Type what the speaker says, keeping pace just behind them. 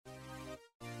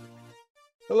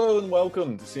Hello and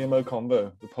welcome to CMO Convo,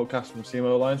 the podcast from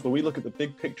CMO Alliance, where we look at the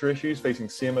big picture issues facing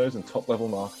CMOs and top-level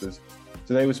marketers.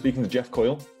 Today we're speaking to Jeff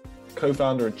Coyle,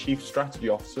 co-founder and chief strategy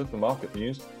officer for Market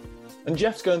Muse. And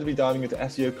Jeff's going to be diving into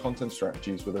SEO content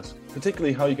strategies with us,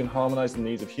 particularly how you can harmonize the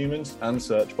needs of humans and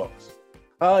search bots.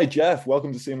 Hi, Jeff.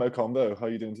 Welcome to CMO Convo. How are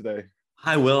you doing today?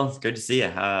 Hi, Will. It's good to see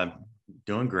you.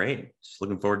 Doing great. Just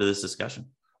looking forward to this discussion.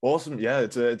 Awesome. Yeah,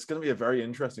 it's going to be a very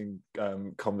interesting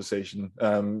conversation,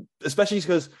 especially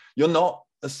because you're not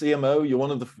a CMO. You're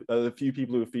one of the few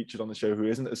people who are featured on the show who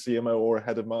isn't a CMO or a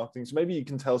head of marketing. So maybe you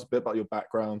can tell us a bit about your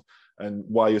background and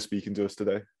why you're speaking to us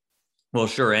today. Well,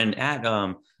 sure. And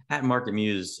at Market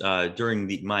Muse,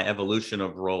 during my evolution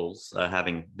of roles,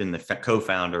 having been the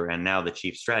co-founder and now the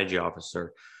chief strategy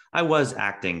officer, I was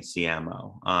acting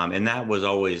CMO, and that was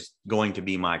always going to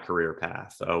be my career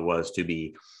path. Was to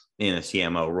be in a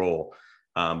CMO role.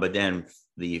 But then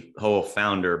the whole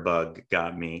founder bug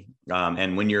got me.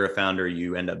 And when you're a founder,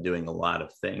 you end up doing a lot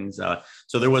of things.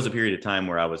 So there was a period of time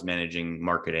where I was managing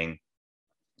marketing,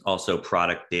 also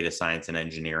product, data science, and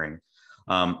engineering.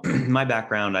 My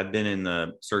background, I've been in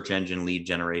the search engine lead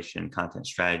generation, content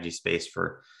strategy space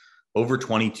for over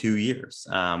 22 years,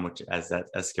 which as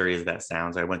scary as that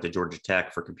sounds. I went to Georgia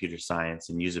Tech for computer science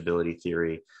and usability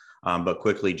theory, but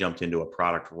quickly jumped into a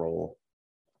product role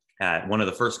at one of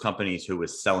the first companies who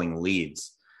was selling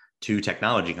leads to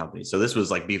technology companies. So this was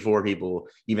like before people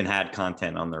even had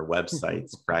content on their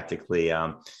websites. Practically,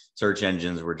 search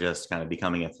engines were just kind of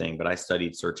becoming a thing. But I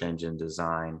studied search engine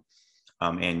design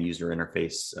and user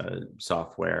interface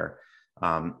software,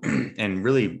 and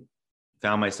really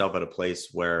found myself at a place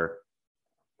where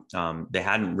they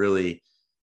hadn't really,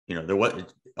 there was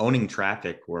owning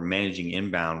traffic or managing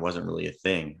inbound wasn't really a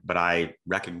thing, but I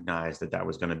recognized that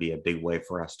was going to be a big way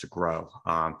for us to grow,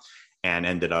 and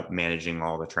ended up managing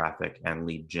all the traffic and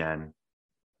lead gen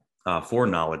for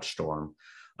Knowledge Storm.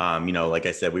 Like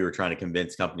I said, we were trying to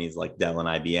convince companies like Dell and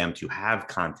IBM to have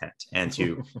content and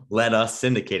to let us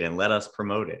syndicate and let us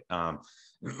promote it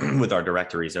with our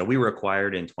directory. So we were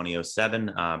acquired in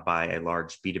 2007 by a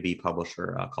large B2B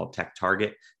publisher called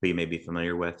TechTarget, who you may be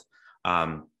familiar with,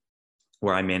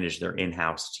 where I managed their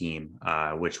in-house team,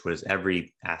 which was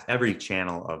every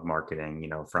channel of marketing,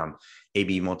 from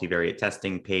A/B multivariate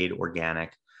testing, paid,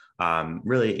 organic.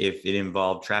 Really, if it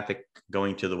involved traffic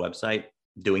going to the website,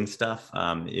 doing stuff,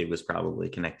 it was probably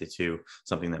connected to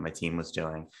something that my team was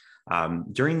doing.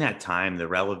 During that time, the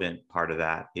relevant part of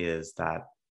that is that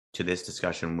to this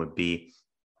discussion would be,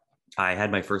 I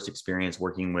had my first experience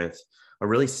working with a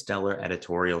really stellar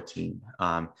editorial team,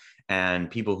 and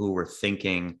people who were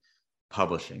thinking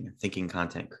publishing, thinking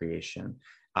content creation.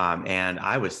 And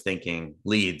I was thinking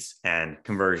leads and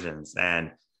conversions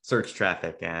and search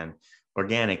traffic and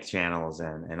organic channels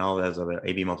and all those other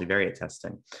A/B multivariate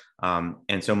testing.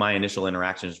 And so my initial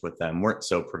interactions with them weren't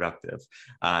so productive.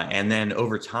 And then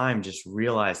over time, just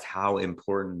realized how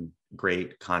important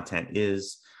great content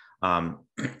is, and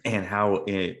how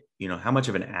how much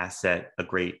of an asset a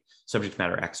great subject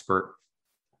matter expert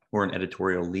or an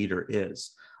editorial leader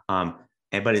is.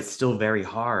 But it's still very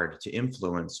hard to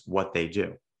influence what they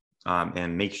do,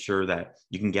 and make sure that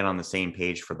you can get on the same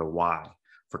page for the why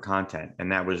for content.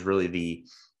 And that was really the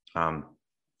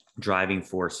driving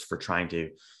force for trying to,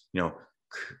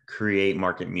 create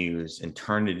Market Muse and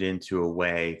turn it into a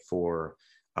way for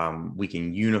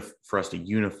for us to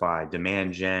unify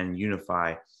demand gen,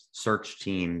 unify search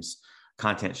teams,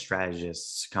 content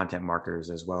strategists, content marketers,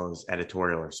 as well as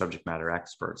editorial or subject matter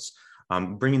experts.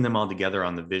 Bringing them all together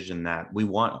on the vision that we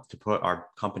want to put our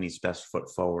company's best foot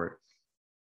forward.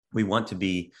 We want to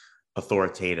be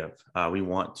authoritative. We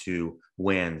want to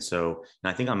win. So, and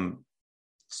I think I'm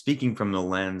speaking from the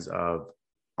lens of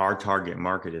our target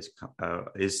market is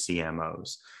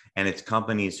CMOs, and it's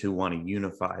companies who want to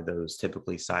unify those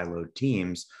typically siloed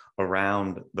teams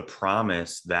around the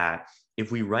promise that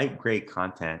if we write great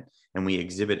content and we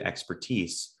exhibit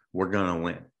expertise, we're going to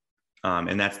win.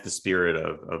 And that's the spirit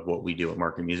of what we do at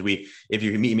Market Muse. If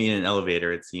you meet me in an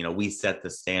elevator, it's, we set the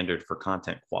standard for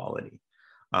content quality.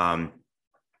 And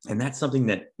that's something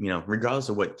that, regardless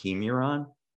of what team you're on,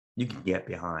 you can get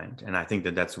behind. And I think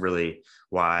that's really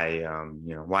why,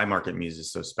 why Market Muse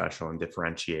is so special and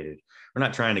differentiated. We're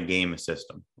not trying to game a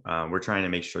system. We're trying to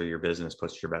make sure your business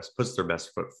puts their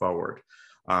best foot forward.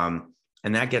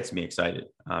 And that gets me excited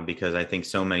because I think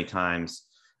so many times,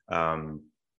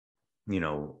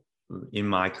 in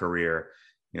my career,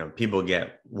 people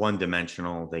get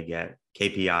one-dimensional, they get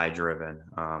KPI driven,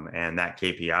 and that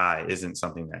KPI isn't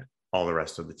something that all the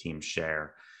rest of the teams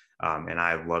share. And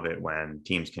I love it when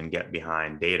teams can get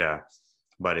behind data,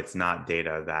 but it's not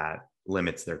data that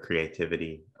limits their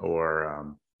creativity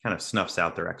or kind of snuffs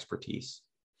out their expertise.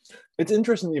 It's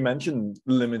interesting you mentioned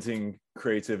limiting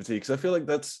creativity, because I feel like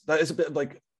that is a bit of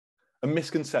like a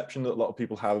misconception that a lot of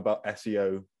people have about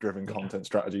SEO driven content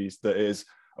strategies, that is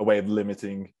a way of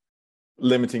limiting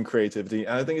creativity.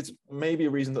 And I think it's maybe a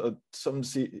reason that some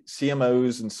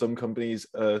CMOs and some companies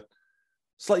are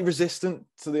slightly resistant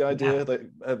to the idea,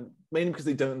 mainly because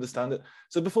they don't understand it.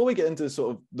 So before we get into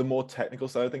sort of the more technical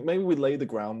side, I think maybe we lay the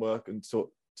groundwork and sort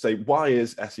of say, why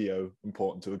is SEO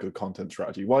important to a good content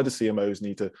strategy? Why do CMOs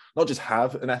need to not just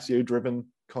have an SEO driven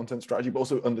content strategy, but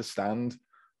also understand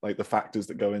like the factors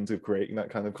that go into creating that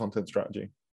kind of content strategy?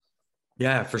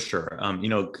 Yeah, for sure.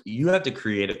 You have to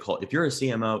create a cult. If you're a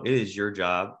CMO, it is your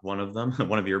job, one of them,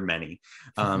 one of your many,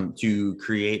 to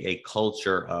create a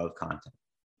culture of content.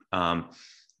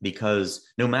 Because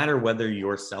no matter whether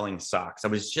you're selling socks, I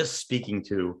was just speaking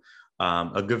to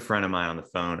a good friend of mine on the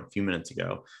phone a few minutes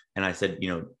ago, and I said,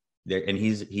 and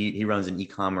he runs an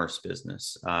e-commerce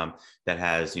business that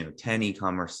has 10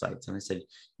 e-commerce sites, and I said,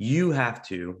 your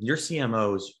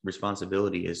CMO's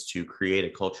responsibility is to create a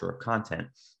culture of content,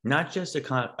 not just a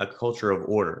culture of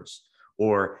orders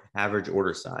or average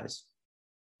order size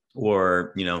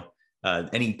or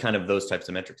any kind of those types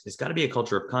of metrics. It's got to be a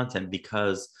culture of content,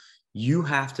 because you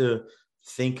have to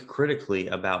think critically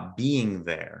about being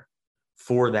there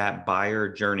for that buyer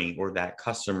journey or that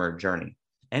customer journey.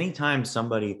 Anytime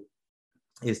somebody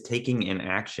is taking an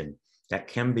action that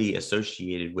can be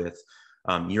associated with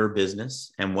your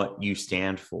business and what you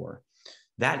stand for,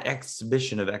 that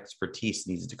exhibition of expertise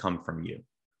needs to come from you.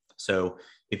 So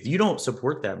if you don't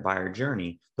support that buyer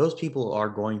journey, those people are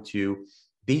going to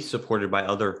be supported by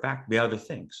other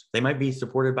things. They might be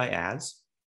supported by ads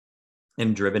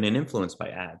and driven and influenced by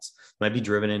ads. It might be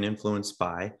driven and influenced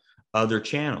by other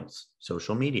channels,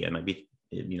 social media. It might be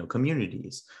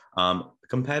communities,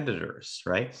 competitors,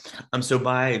 right? So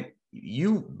by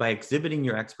exhibiting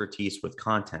your expertise with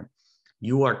content,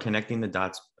 you are connecting the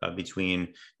dots between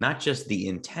not just the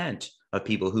intent of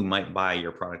people who might buy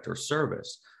your product or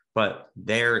service, but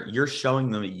you're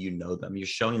showing them that you know them. You're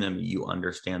showing them that you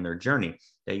understand their journey,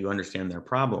 that you understand their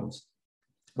problems,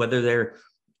 whether they're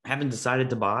haven't decided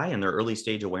to buy in their early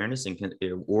stage awareness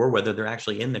or whether they're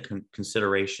actually in the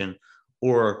consideration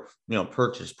or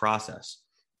purchase process.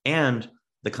 And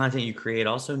the content you create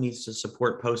also needs to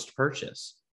support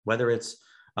post-purchase, whether it's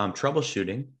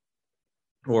troubleshooting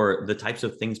or the types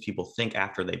of things people think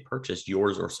after they purchase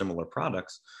yours or similar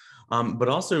products, but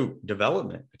also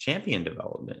development, champion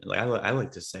development, like I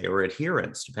like to say, or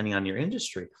adherence, depending on your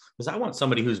industry. Because I want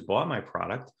somebody who's bought my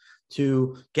product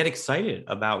to get excited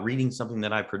about reading something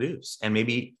that I produce and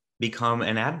maybe become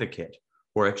an advocate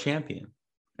or a champion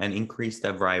and increase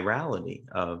the virality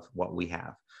of what we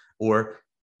have, or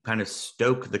kind of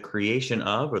stoke the creation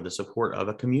of or the support of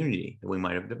a community that we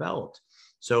might have developed.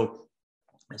 So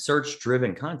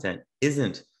search-driven content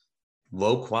isn't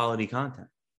low-quality content.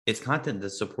 It's content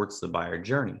that supports the buyer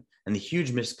journey. And the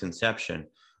huge misconception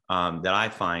that I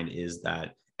find is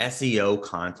that SEO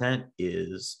content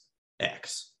is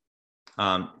X.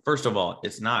 First of all,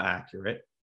 it's not accurate.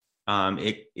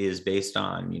 It is based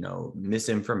on,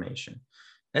 misinformation.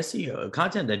 SEO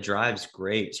content that drives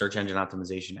great search engine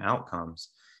optimization outcomes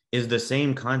is the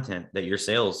same content that your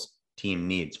sales team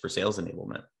needs for sales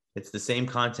enablement. It's the same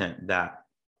content that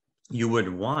you would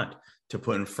want to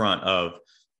put in front of,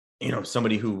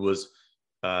 somebody who was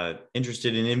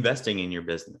interested in investing in your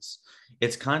business.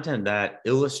 It's content that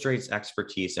illustrates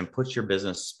expertise and puts your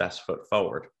business best foot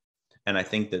forward. And I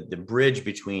think that the bridge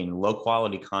between low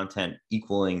quality content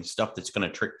equaling stuff that's going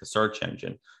to trick the search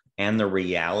engine and the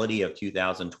reality of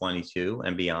 2022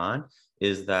 and beyond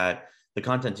is that the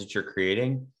content that you're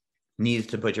creating needs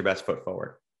to put your best foot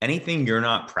forward. Anything you're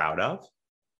not proud of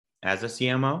as a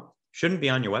CMO shouldn't be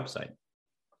on your website.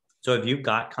 So if you've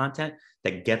got content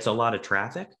that gets a lot of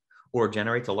traffic or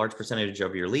generates a large percentage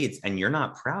of your leads and you're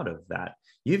not proud of that,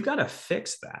 you've got to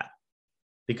fix that,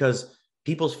 because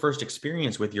people's first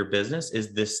experience with your business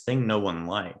is this thing no one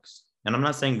likes. And I'm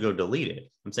not saying go delete it.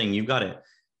 I'm saying you've got to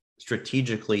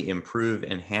strategically improve,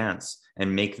 enhance,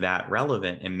 and make that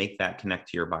relevant and make that connect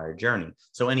to your buyer journey.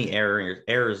 So any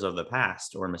errors of the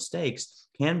past or mistakes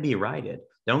can be righted.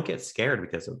 Don't get scared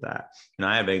because of that.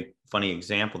 I have a funny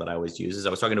example that I always use is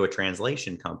I was talking to a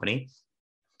translation company.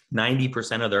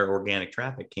 90% of their organic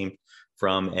traffic came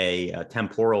from a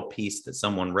temporal piece that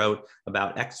someone wrote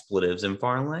about expletives in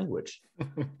foreign language,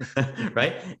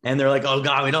 right? And they're like, "Oh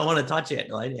God, we don't want to touch it."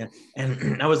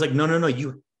 And I was like, "No,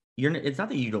 you're. It's not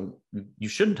that you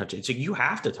shouldn't touch it. It's like you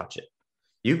have to touch it.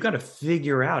 You've got to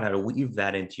figure out how to weave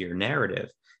that into your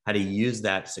narrative, how to use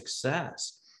that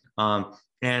success,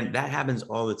 And that happens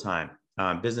all the time.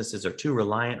 Businesses are too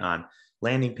reliant on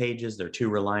landing pages. They're too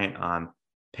reliant on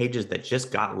pages that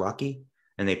just got lucky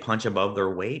and they punch above their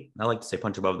weight. I like to say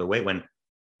punch above their weight when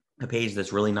a page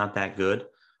that's really not that good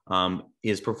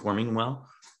is performing well.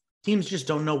 Teams just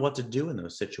don't know what to do in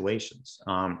those situations.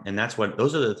 And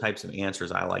those are the types of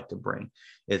answers I like to bring.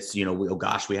 It's, oh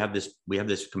gosh, we have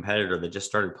this competitor that just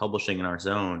started publishing in our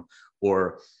zone,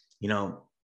 or,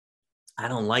 I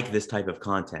don't like this type of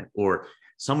content, or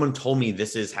someone told me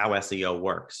this is how SEO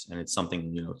works. And it's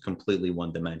something, completely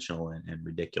one-dimensional and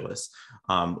ridiculous.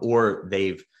 Or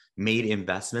they've made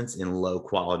investments in low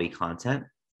quality content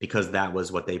because that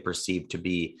was what they perceived to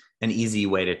be an easy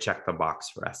way to check the box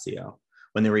for SEO.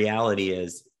 When the reality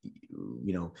is,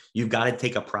 you've got to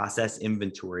take a process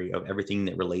inventory of everything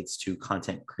that relates to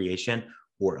content creation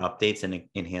or updates and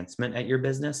enhancement at your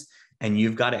business. And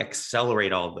you've got to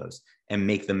accelerate all of those and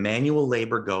make the manual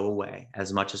labor go away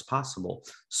as much as possible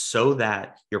so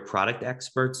that your product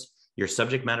experts, your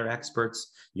subject matter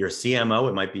experts, your CMO,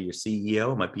 it might be your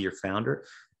CEO, it might be your founder,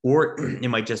 or it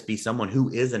might just be someone who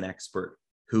is an expert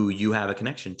who you have a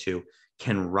connection to,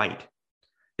 can write.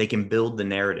 They can build the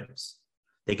narratives.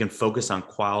 They can focus on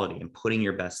quality and putting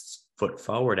your best foot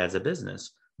forward as a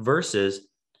business versus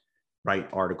write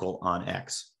article on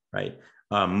X, right?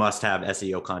 Must have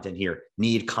SEO content here,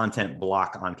 need content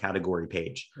block on category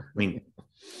page. I mean,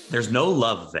 there's no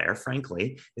love there,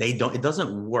 frankly. It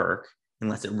doesn't work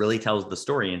unless it really tells the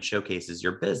story and showcases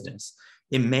your business.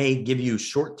 It may give you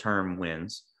short-term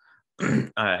wins,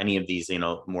 any of these,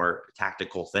 more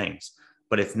tactical things,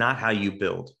 but it's not how you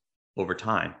build over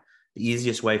time. The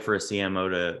easiest way for a CMO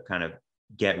to kind of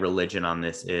get religion on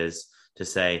this is to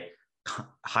say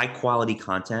high quality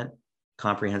content,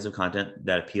 comprehensive content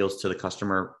that appeals to the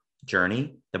customer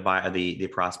journey, the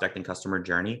prospect and customer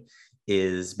journey,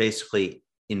 is basically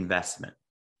investment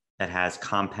that has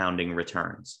compounding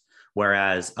returns.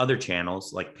 Whereas other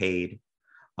channels like paid,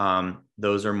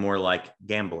 those are more like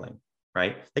gambling,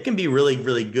 right? They can be really,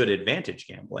 really good advantage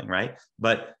gambling, right?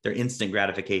 But they're instant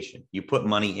gratification. You put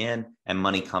money in and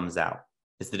money comes out.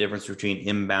 It's the difference between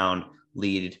inbound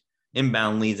leads and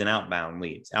outbound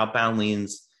leads. Outbound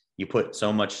leads, you put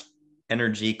so much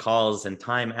energy, calls, and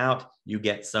time out, you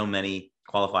get so many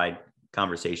qualified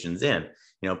conversations in.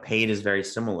 Paid is very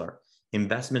similar.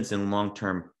 Investments in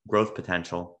long-term growth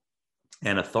potential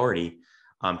and authority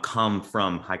come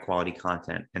from high quality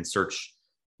content and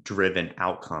search-driven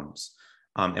outcomes.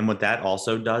 And what that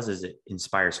also does is it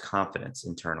inspires confidence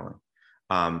internally.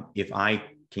 If I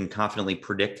can confidently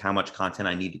predict how much content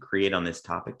I need to create on this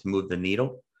topic to move the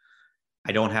needle,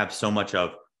 I don't have so much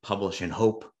of publish and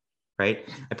hope, right?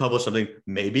 I publish something,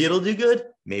 maybe it'll do good,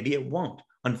 maybe it won't.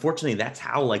 Unfortunately, that's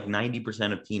how like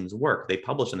 90% of teams work. They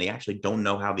publish and they actually don't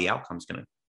know how the outcome's going to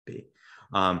be.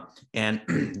 And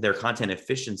their content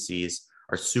efficiencies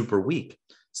are super weak,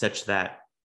 such that,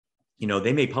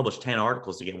 they may publish 10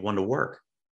 articles to get one to work,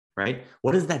 right?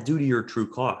 What does that do to your true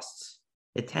costs?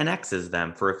 It 10x's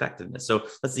them for effectiveness. So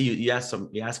let's say you ask a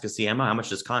CMO, how much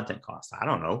does content cost? I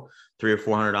don't know, $300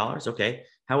 or $400. Okay.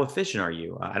 How efficient are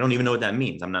you? I don't even know what that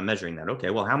means. I'm not measuring that. Okay.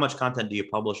 Well, how much content do you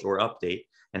publish or update,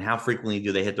 and how frequently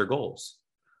do they hit their goals?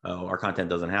 Our content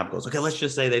doesn't have goals. Okay. Let's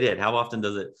just say they did. How often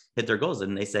does it hit their goals?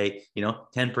 And they say,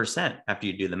 10% after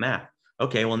you do the math.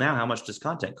 Okay. Well, now how much does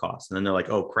content cost? And then they're like,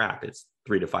 oh crap, it's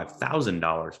 $3,000 to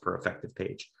 $5,000 per effective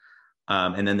page.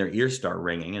 And then their ears start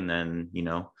ringing, and then,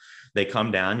 they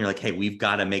come down. You're like, hey, we've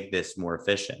got to make this more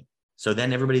efficient. So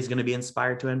then everybody's going to be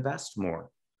inspired to invest more.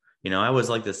 I always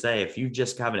like to say, if you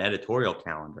just have an editorial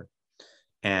calendar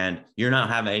and you're not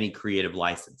having any creative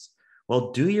license,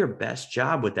 well, do your best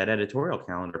job with that editorial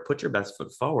calendar. Put your best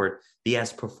foot forward. Be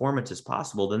as performant as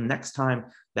possible. The next time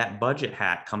that budget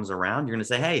hat comes around, you're going to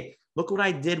say, hey, look what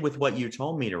I did with what you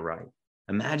told me to write.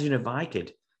 Imagine if I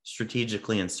could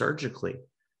strategically and surgically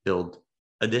build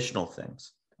additional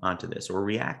things onto this, or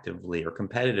reactively or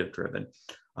competitive driven,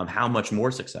 how much more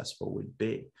successful would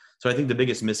be. So I think the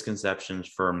biggest misconceptions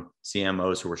from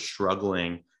CMOs who are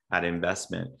struggling at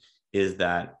investment is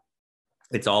that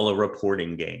it's all a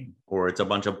reporting game, or it's a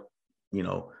bunch of,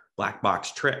 black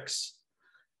box tricks.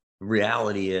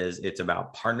 Reality is it's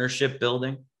about partnership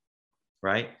building,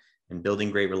 right? And building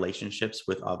great relationships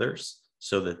with others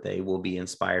so that they will be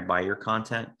inspired by your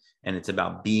content. And it's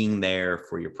about being there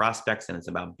for your prospects, and it's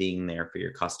about being there for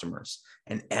your customers.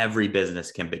 And every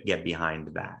business can get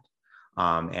behind that.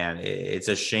 And it's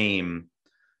a shame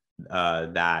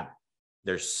that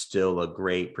there's still a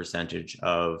great percentage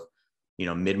of,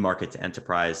 mid-market to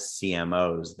enterprise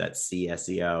CMOs that see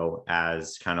SEO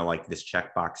as kind of like this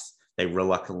checkbox they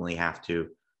reluctantly have to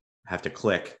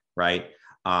click, right?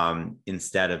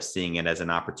 instead of seeing it as an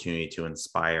opportunity to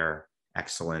inspire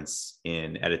excellence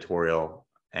in editorial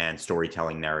and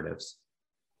storytelling narratives.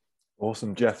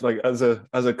 Awesome, Jeff. Like as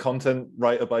a content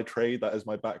writer by trade, that is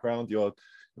my background. You're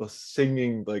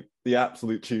singing like the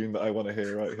absolute tune that I want to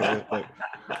hear right here. Like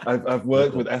I've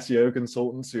worked with SEO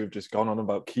consultants who have just gone on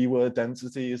about keyword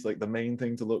density is like the main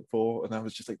thing to look for, and I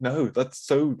was just like, no, that's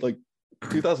so like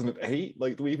 2008.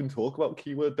 Like, do we even talk about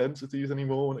keyword densities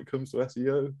anymore when it comes to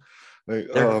SEO? Like,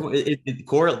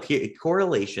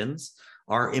 correlations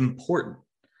are important,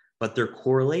 but they're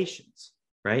correlations,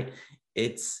 right?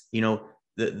 It's,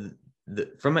 the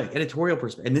from an editorial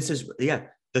perspective, and this is,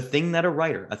 the thing that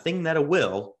a thing that a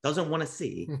Will doesn't want to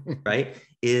see, right,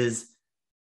 is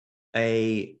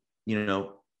to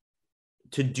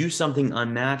do something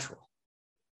unnatural,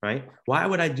 right? Why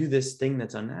would I do this thing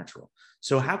that's unnatural?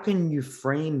 So how can you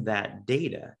frame that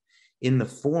data in the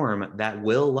form that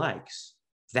Will likes?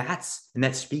 That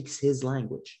speaks his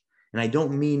language. And I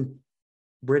don't mean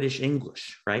British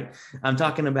English, right? I'm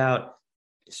talking about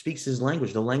speaks his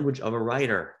language, the language of a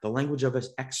writer, the language of an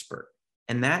expert.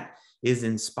 And that is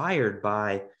inspired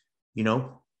by,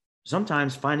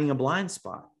 sometimes finding a blind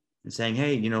spot and saying,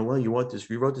 hey, you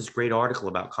wrote this great article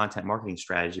about content marketing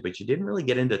strategy, but you didn't really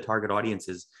get into target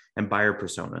audiences and buyer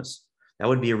personas. That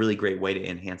would be a really great way to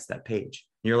enhance that page.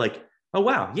 And you're like, oh,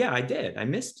 wow, yeah, I did. I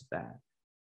missed that.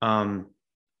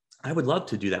 I would love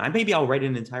to do that. Maybe I'll write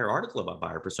an entire article about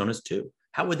buyer personas too.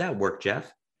 How would that work,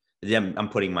 Jeff? I'm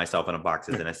putting myself in a box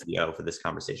as an SEO for this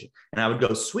conversation. And I would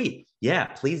go, sweet. Yeah,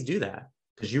 please do that,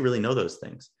 because you really know those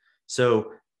things.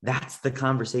 So that's the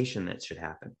conversation that should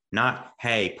happen. Not,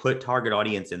 hey, put target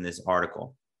audience in this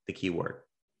article, the keyword.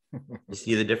 You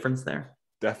see the difference there?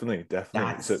 Definitely. That's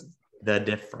the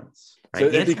difference.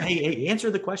 Right?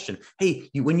 Answer the question. Hey,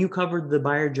 when you covered the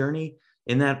buyer journey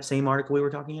in that same article we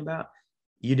were talking about,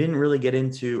 you didn't really get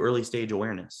into early stage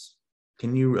awareness.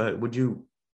 Would you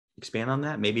expand on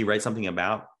that? Maybe write something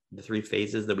about the 3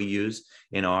 phases that we use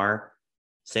in our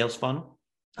sales funnel.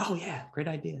 Oh yeah, great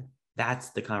idea.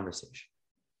 That's the conversation.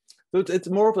 So it's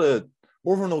more of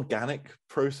an organic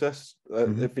process.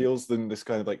 It feels than this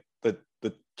kind of like the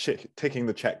ticking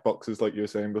the check boxes like you were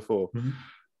saying before.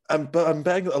 But I'm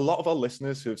betting a lot of our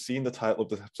listeners who have seen the title of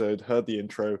this episode, heard the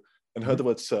intro, and heard the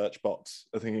word search bots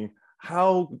are thinking,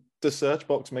 how does search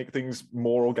bots make things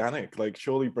more organic? Like,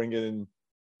 surely bringing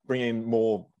in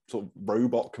more sort of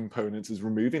robot components is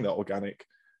removing that organic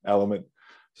element.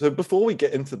 So before we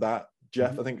get into that,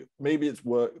 Jeff, I think maybe it's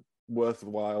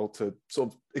worthwhile to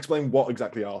sort of explain what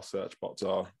exactly our search bots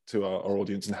are to our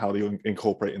audience and how they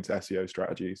incorporate into SEO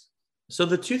strategies. So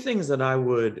the 2 things that I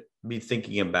would be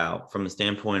thinking about from the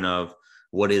standpoint of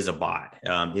what is a bot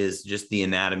is just the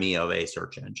anatomy of a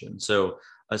search engine. So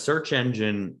a search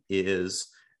engine is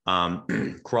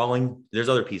crawling. There's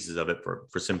other pieces of it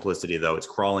for simplicity, though. It's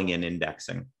crawling and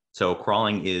indexing. So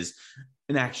crawling is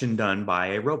an action done by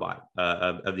a robot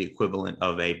of the equivalent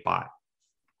of a bot.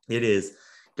 It is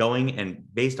going and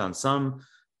based on some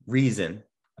reason,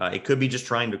 it could be just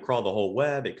trying to crawl the whole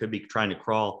web. It could be trying to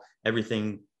crawl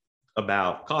everything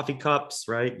about coffee cups,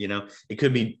 right? It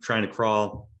could be trying to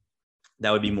crawl.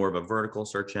 That would be more of a vertical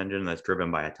search engine that's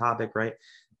driven by a topic, right?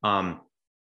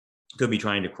 Could be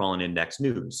trying to crawl and index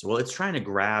news. Well, it's trying to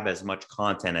grab as much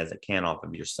content as it can off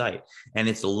of your site. And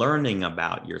it's learning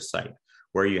about your site,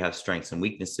 where you have strengths and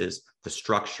weaknesses, the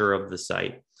structure of the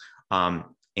site.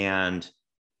 And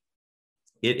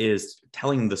it is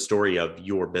telling the story of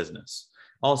your business.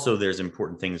 Also, there's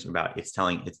important things about it's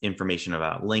information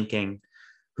about linking,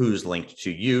 who's linked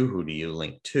to you, who do you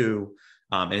link to.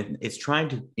 And it's trying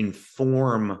to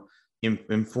inform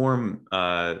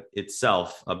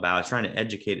itself about, it's trying to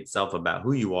educate itself about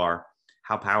who you are,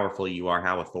 how powerful you are,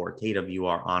 how authoritative you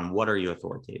are on what are you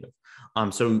authoritative.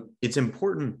 So it's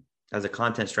important as a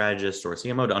content strategist or a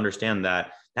CMO to understand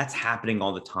that that's happening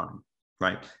all the time,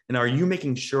 right? And are you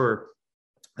making sure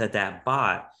that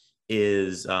bot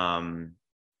is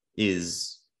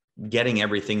getting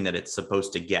everything that it's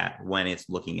supposed to get when it's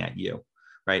looking at you,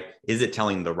 right? Is it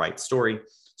telling the right story?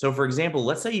 So for example,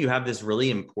 let's say you have this really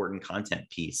important content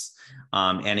piece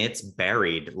and it's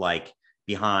buried like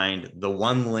behind the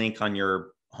one link on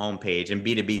your homepage. In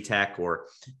B2B tech or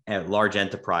a large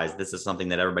enterprise, this is something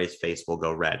that everybody's face will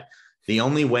go red. The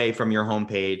only way from your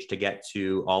homepage to get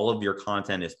to all of your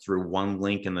content is through one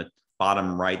link in the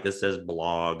bottom right that says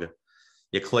blog.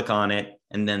 You click on it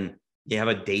and then you have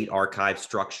a date archive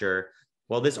structure.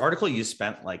 Well, this article you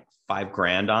spent like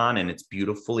 $5,000 on, and it's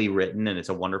beautifully written and it's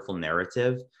a wonderful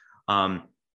narrative,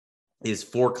 is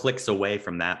 4 clicks away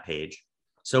from that page.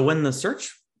 So when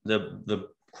the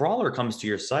crawler comes to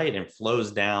your site and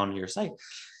flows down your site,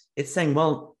 it's saying,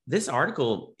 well, this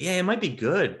article, yeah, it might be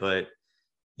good, but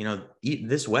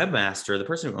this webmaster, the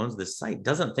person who owns this site,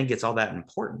 doesn't think it's all that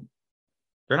important.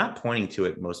 They're not pointing to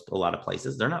it a lot of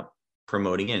places. They're not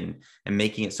promoting it and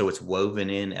making it so it's woven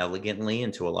in elegantly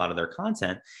into a lot of their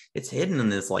content. It's hidden in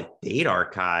this like data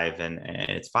archive, and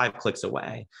it's 5 clicks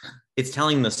away. It's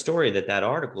telling the story that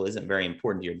article isn't very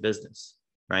important to your business,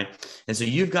 right? And so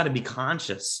you've got to be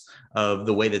conscious of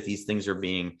the way that these things are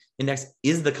being indexed.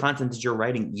 Is the content that you're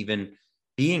writing even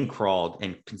being crawled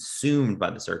and consumed by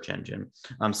the search engine,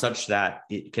 such that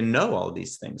it can know all of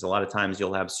these things? A lot of times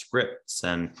you'll have scripts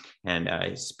and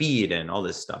speed and all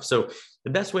this stuff. So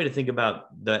the best way to think about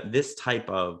this type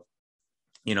of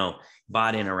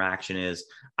bot interaction is,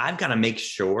 I've got to make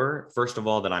sure, first of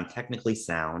all, that I'm technically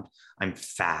sound, I'm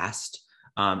fast,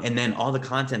 and then all the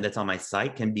content that's on my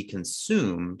site can be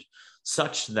consumed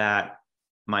such that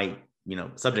my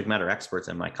subject matter experts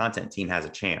and my content team has a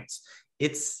chance.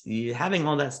 It's having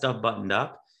all that stuff buttoned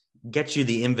up gets you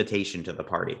the invitation to the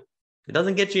party. It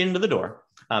doesn't get you into the door,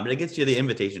 but it gets you the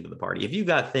invitation to the party. If you've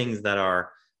got things that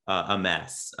are a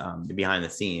mess behind the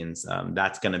scenes,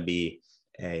 that's going to be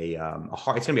it's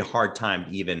going to be a hard time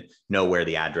to even know where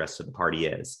the address to the party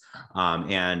is.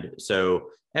 And so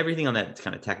everything on that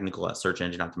kind of technical search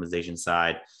engine optimization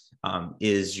side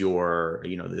is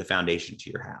the foundation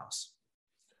to your house.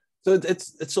 So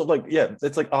it's sort of like,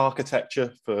 it's like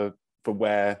architecture for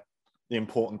where the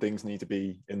important things need to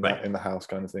be in the house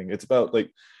kind of thing. It's about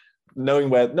like knowing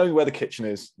where the kitchen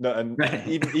is, and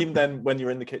even then when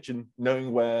you're in the kitchen,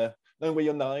 knowing where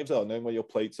your knives are, knowing where your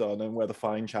plates are, knowing where the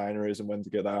fine china is and when to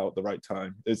get out at the right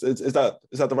time. Is that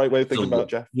the right way of thinking about it,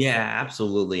 Jeff? Yeah,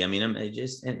 absolutely. I mean,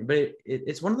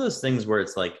 it's one of those things where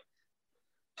it's like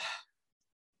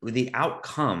the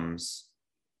outcomes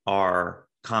are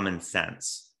common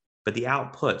sense, but the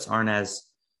outputs aren't as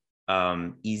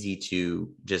easy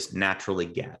to just naturally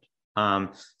get.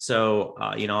 So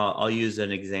I'll use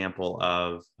an example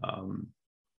of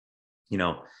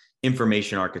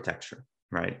information architecture,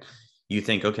 right? You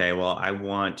think, okay, well, I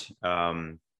want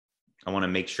to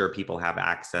make sure people have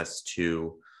access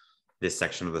to this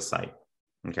section of the site.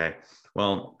 Okay,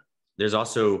 well, there's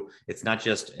also, it's not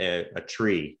just a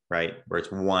tree, right, where it's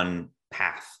one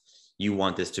path. You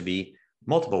want this to be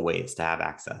multiple ways to have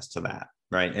access to that,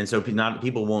 right? And so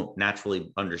people won't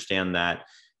naturally understand that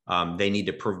they need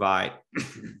to provide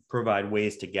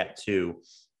ways to get to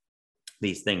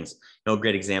these things. A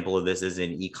great example of this is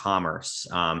in e-commerce.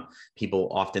 People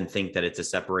often think that it's a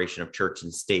separation of church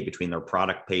and state between their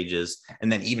product pages,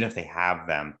 and then even if they have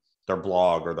them, their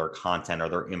blog or their content or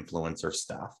their influencer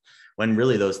stuff, when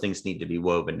really those things need to be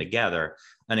woven together.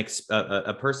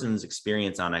 A person's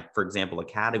experience on for example, a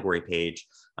category page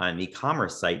on an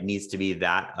e-commerce site needs to be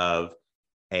that of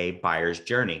a buyer's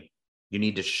journey. You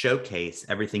need to showcase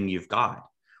everything you've got.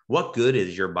 What good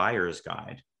is your buyer's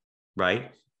guide,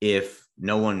 right, if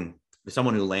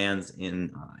someone who lands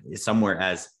in somewhere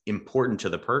as important to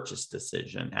the purchase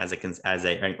decision as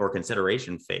or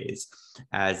consideration phase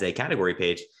as a category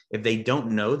page, if they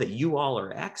don't know that you all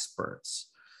are experts?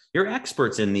 You're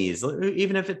experts in these,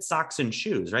 even if it's socks and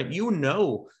shoes, right? You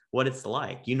know what it's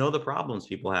like. You know the problems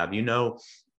people have. You know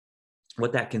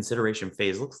what that consideration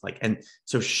phase looks like. And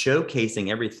so showcasing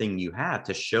everything you have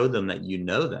to show them that you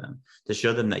know them, to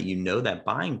show them that you know that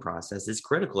buying process is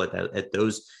critical at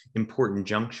those important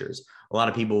junctures. A lot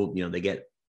of people, they get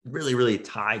really, really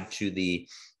tied to the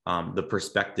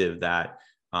perspective that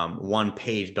one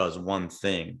page does one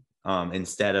thing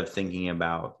instead of thinking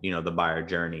about, the buyer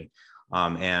journey.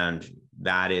 And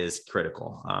that is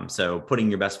critical. So putting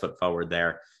your best foot forward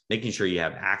there, making sure you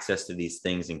have access to these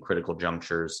things in critical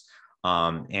junctures.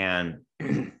 And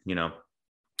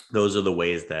those are the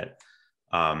ways that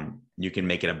you can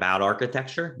make it about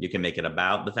architecture. You can make it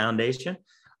about the foundation,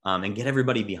 and get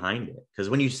everybody behind it. Because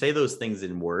when you say those things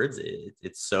in words,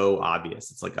 it's so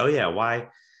obvious. It's like, oh yeah,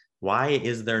 why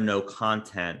is there no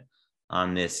content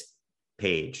on this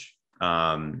page?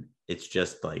 It's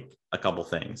just like a couple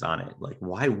things on it. Like,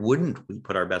 why wouldn't we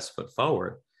put our best foot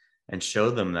forward and show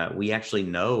them that we actually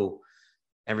know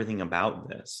everything about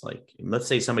this? Like, let's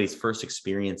say somebody's first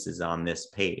experience is on this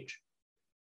page.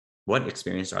 What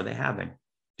experience are they having?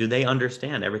 Do they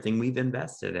understand everything we've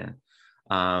invested in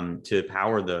to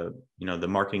power the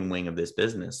marketing wing of this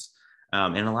business?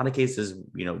 In a lot of cases,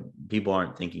 people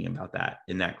aren't thinking about that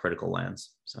in that critical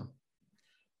lens. So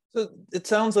it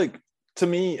sounds like, to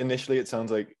me, initially, it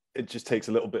sounds like it just takes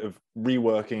a little bit of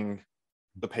reworking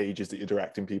the pages that you're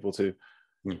directing people to.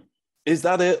 Is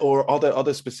that it? Or are there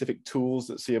other specific tools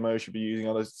that CMOs should be using?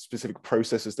 Are there specific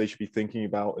processes they should be thinking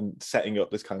about and setting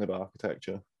up this kind of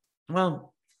architecture?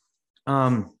 Well,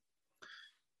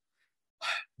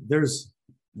 There's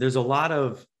a lot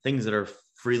of things that are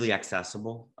freely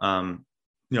accessible.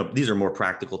 These are more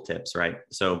practical tips, right?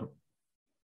 So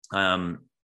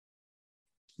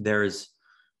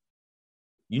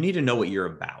you need to know what you're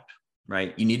about,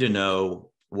 right? You need to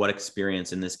know what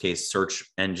experience, in this case, search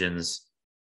engines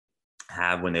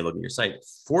have when they look at your site.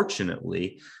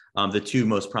 Fortunately, the two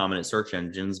most prominent search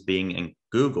engines being in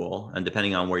Google, and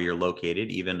depending on where you're located,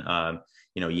 even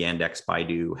Yandex,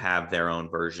 Baidu have their own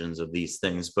versions of these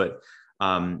things. But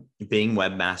Bing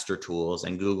Webmaster Tools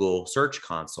and Google Search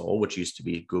Console, which used to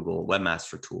be Google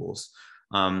Webmaster Tools,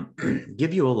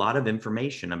 give you a lot of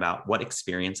information about what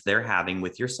experience they're having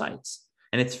with your sites,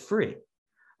 and it's free.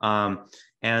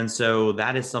 And so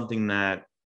that is something that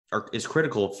is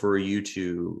critical for you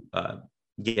to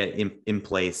get in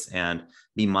place and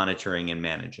be monitoring and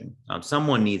managing.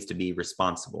 Someone needs to be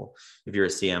responsible, if you're a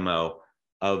CMO,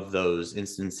 of those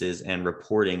instances and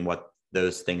reporting what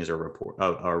those things are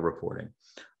reporting.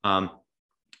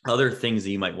 Other things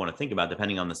that you might want to think about,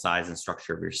 depending on the size and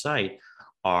structure of your site,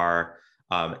 are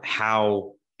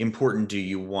how important do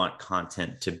you want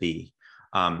content to be?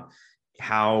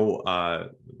 How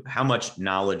much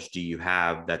knowledge do you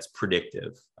have that's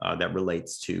predictive, that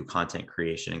relates to content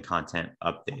creation and content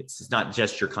updates? It's not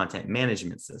just your content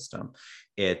management system.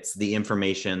 It's the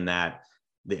information that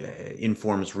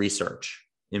informs research,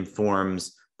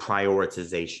 informs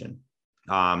prioritization,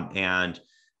 and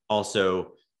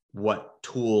also what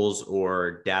tools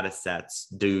or data sets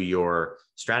do your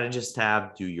strategists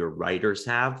have, do your writers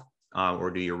have, or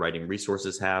do your writing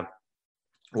resources have,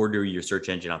 or do your search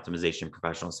engine optimization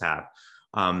professionals have?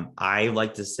 I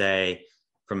like to say,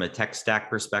 from a tech stack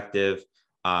perspective,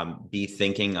 be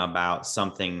thinking about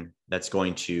something that's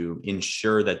going to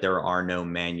ensure that there are no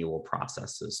manual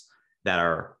processes that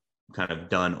are kind of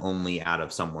done only out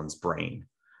of someone's brain.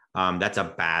 That's a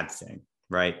bad thing,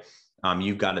 right?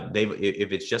 You've got to,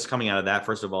 if it's just coming out of that,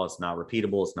 first of all, it's not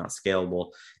repeatable, it's not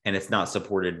scalable, and it's not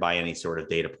supported by any sort of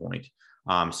data point.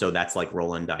 So that's like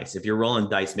rolling dice. If you're rolling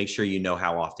dice, make sure you know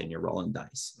how often you're rolling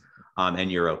dice,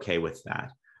 and you're okay with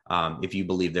that. If you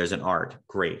believe there's an art,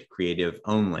 great, creative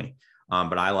only.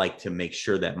 But I like to make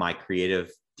sure that my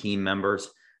creative team members,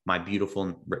 my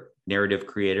beautiful narrative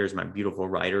creators, my beautiful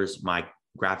writers, my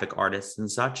graphic artists and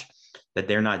such, that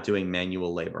they're not doing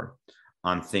manual labor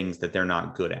on things that they're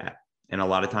not good at. And a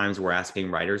lot of times we're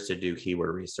asking writers to do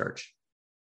keyword research.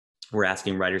 We're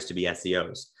asking writers to be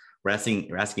SEOs. We're asking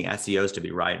SEOs to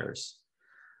be writers.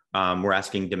 We're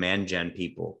asking demand gen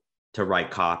people to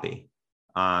write copy.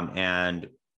 And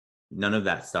none of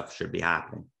that stuff should be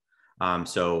happening.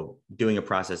 So doing a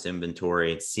process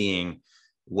inventory, seeing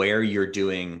where you're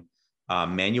doing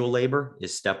manual labor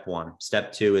is step one.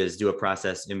 Step two is do a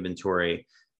process inventory.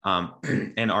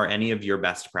 And are any of your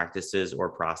best practices or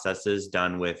processes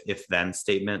done with if-then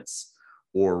statements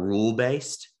or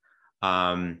rule-based?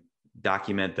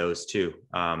 Document those too.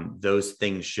 Those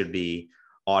things should be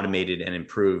automated and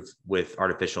improved with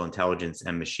artificial intelligence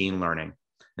and machine learning.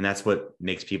 And that's what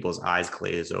makes people's eyes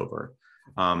glaze over.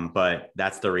 But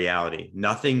that's the reality.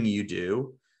 Nothing you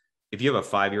do, if you have a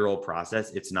 5-year-old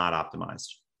process, it's not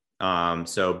optimized.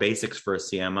 So basics for a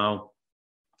CMO: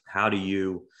 how do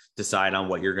you decide on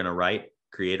what you're going to write,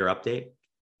 create, or update?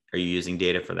 Are you using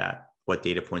data for that? What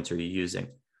data points are you using?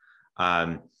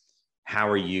 How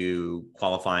are you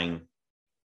qualifying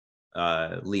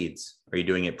leads? Are you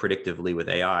doing it predictively with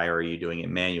AI, or are you doing it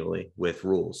manually with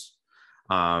rules?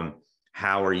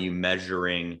 How are you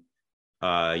measuring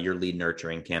your lead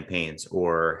nurturing campaigns,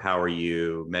 or how are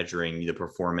you measuring the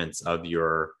performance of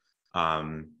your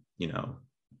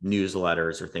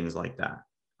newsletters or things like that?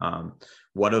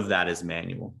 What of that is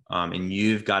manual? And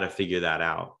you've got to figure that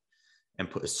out, and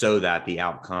so that the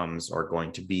outcomes are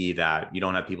going to be that you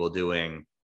don't have people doing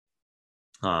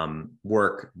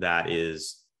work that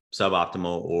is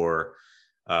suboptimal, or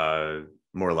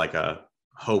more like a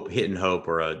hit and hope,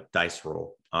 or a dice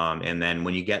roll. And then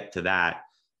when you get to that,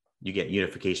 you get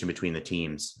unification between the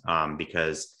teams,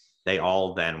 because they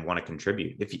all then want to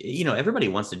contribute. If everybody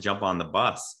wants to jump on the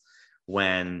bus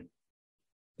when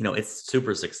it's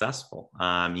super successful.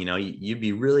 You'd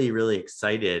be really, really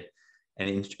excited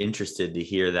and interested to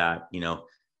hear that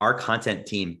our content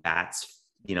team bats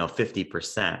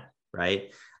 50%,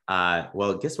 right?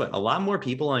 Well, guess what? A lot more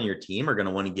people on your team are going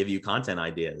to want to give you content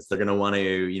ideas. They're going to want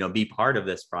to, be part of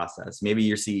this process. Maybe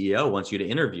your CEO wants you to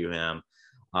interview him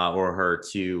or her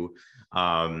to,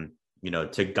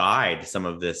 to guide some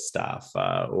of this stuff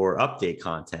or update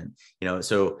content.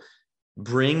 So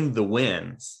bring the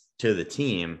wins to the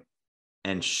team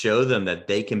and show them that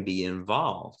they can be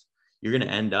involved. You're going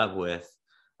to end up with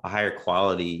a higher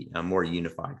quality, a more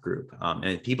unified group.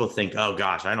 And people think, oh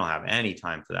gosh, I don't have any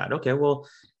time for that. Okay, well,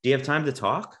 do you have time to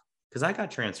talk? Because I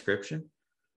got transcription.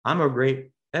 I'm a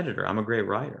great editor. I'm a great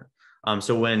writer.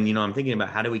 So when, I'm thinking about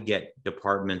how do we get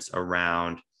departments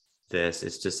around this,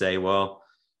 is to say, well,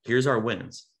 here's our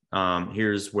wins.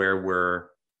 Here's where we're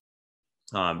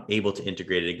able to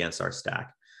integrate it against our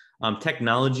stack.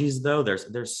 Technologies, though,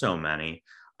 there's so many.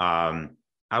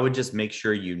 I would just make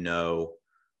sure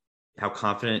how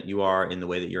confident you are in the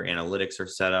way that your analytics are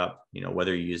set up,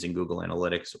 whether you're using Google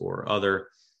Analytics or other,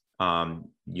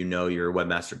 your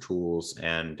webmaster tools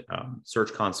and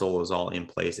Search Console is all in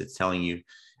place. It's telling you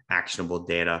actionable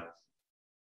data.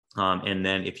 And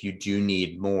then if you do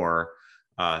need more,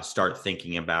 start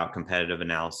thinking about competitive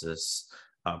analysis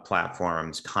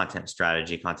platforms, content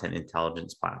strategy, content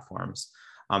intelligence platforms.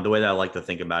 The way that I like to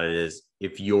think about it is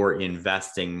if you're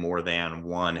investing more than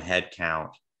one headcount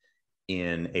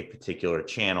in a particular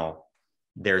channel,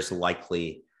 there's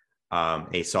likely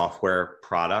a software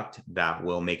product that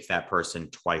will make that person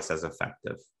twice as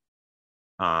effective.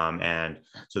 And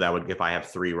so that would, if I have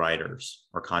 3 writers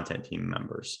or content team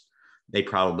members, they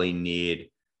could probably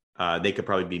be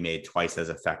made twice as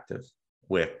effective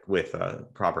with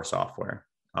proper software,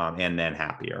 and then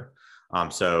happier.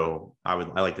 So I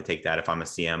like to take that if I'm a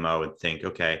CMO and think,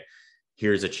 okay,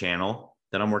 here's a channel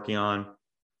that I'm working on.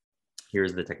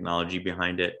 Here's the technology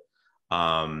behind it,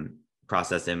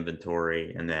 process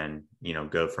inventory, and then,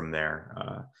 go from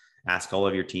there. Ask all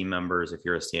of your team members. If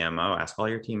you're a CMO, ask all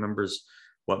your team members,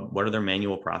 what are their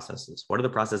manual processes? What are the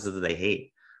processes that they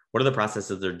hate? What are the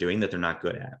processes they're doing that they're not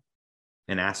good at?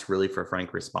 And ask really for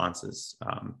frank responses.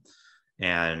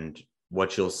 And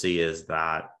what you'll see is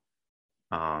that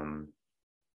in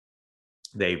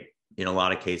a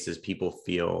lot of cases, people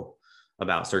feel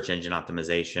about search engine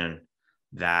optimization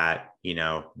that,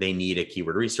 they need a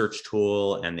keyword research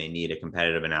tool and they need a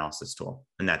competitive analysis tool,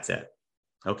 and that's it.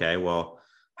 Okay, well,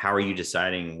 how are you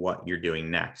deciding what you're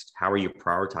doing next? How are you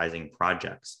prioritizing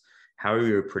projects? How are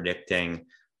you predicting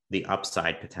the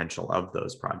upside potential of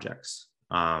those projects?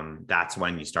 That's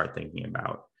when you start thinking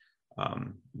about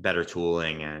better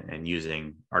tooling and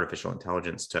using artificial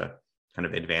intelligence to kind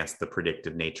of advance the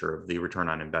predictive nature of the return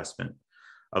on investment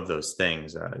of those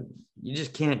things. You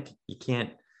can't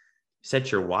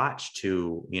set your watch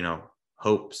to,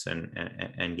 hopes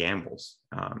and gambles.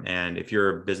 And if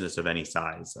you're a business of any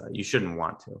size, you shouldn't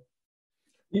want to.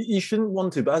 You shouldn't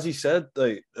want to, but as you said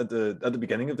at the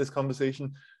beginning of this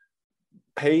conversation,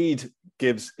 paid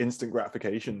gives instant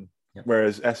gratification, yep,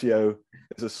 whereas SEO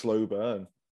is a slow burn.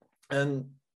 And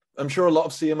I'm sure a lot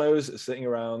of CMOs are sitting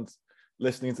around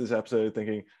listening to this episode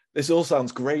thinking, this all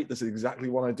sounds great. This is exactly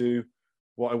what I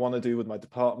want to do with my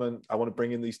department. I want to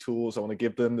bring in these tools. I want to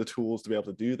give them the tools to be able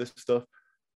to do this stuff.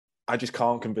 I just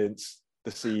can't convince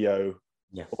the CEO,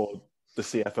 yes, or the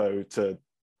CFO to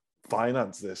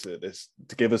finance this,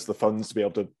 to give us the funds to be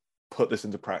able to put this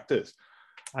into practice.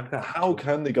 How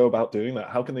can they go about doing that?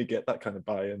 How can they get that kind of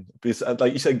buy-in? Because,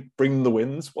 like you said, bring the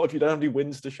wins. What if you don't have any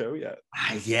wins to show yet?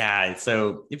 Yeah.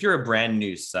 So if you're a brand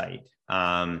new site,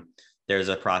 there's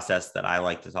a process that I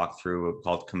like to talk through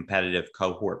called competitive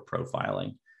cohort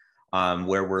profiling,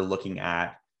 where we're looking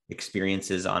at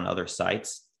experiences on other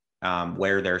sites,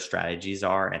 where their strategies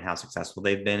are and how successful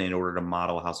they've been in order to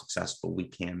model how successful we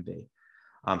can be.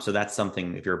 So that's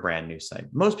something if you're a brand new site.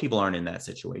 Most people aren't in that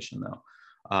situation, though.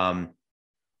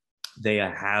 They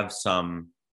have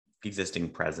some existing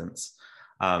presence.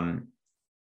 It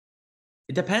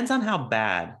depends on how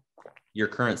bad your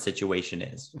current situation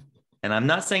is. And I'm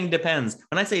not saying depends.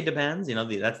 When I say depends,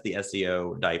 that's the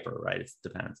SEO diaper, right? It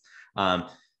depends. I'm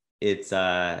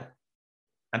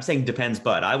saying depends,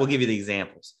 but I will give you the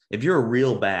examples. If things are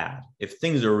real bad,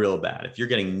 if you're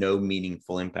getting no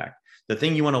meaningful impact, the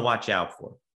thing you want to watch out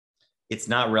for, it's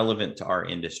not relevant to our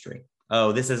industry.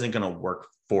 Oh, this isn't going to work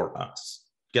for us.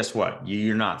 Guess what?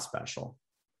 You're not special.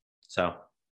 So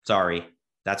sorry,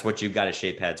 that's what you've got to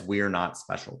shape heads. We are not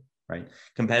special, right?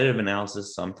 Competitive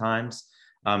analysis sometimes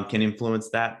can influence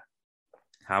that.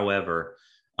 However,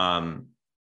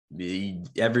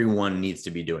 everyone needs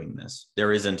to be doing this.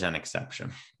 There isn't an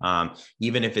exception.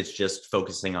 Even if it's just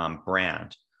focusing on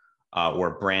brand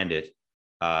or branded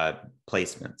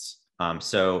placements.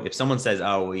 So if someone says,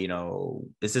 oh,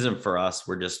 this isn't for us,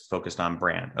 we're just focused on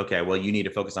brand. Okay, well, you need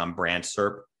to focus on brand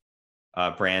SERP,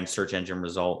 brand search engine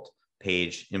result,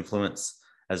 page influence,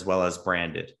 as well as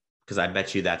branded, because I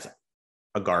bet you that's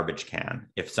a garbage can.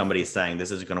 If somebody's saying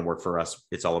this isn't going to work for us,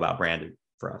 it's all about branded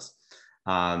for us.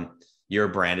 Your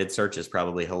branded search is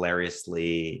probably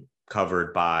hilariously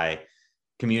covered by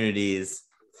communities,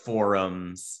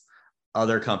 forums,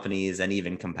 other companies, and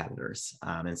even competitors.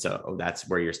 And so that's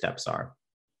where your steps are.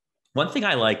 One thing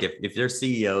I like, if there's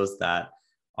CEOs that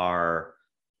are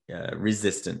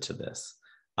resistant to this,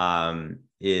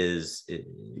 is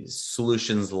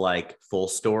solutions like Full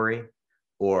Story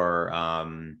or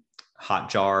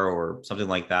Hotjar or something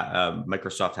like that.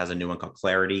 Microsoft has a new one called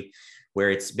Clarity,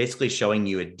 where it's basically showing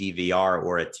you a DVR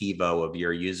or a TiVo of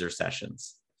your user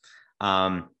sessions.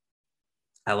 I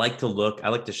like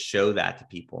to show that to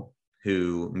people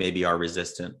who maybe are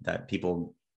resistant, that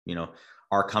people,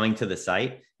 are coming to the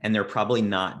site and they're probably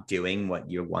not doing what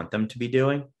you want them to be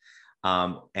doing.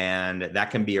 And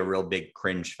that can be a real big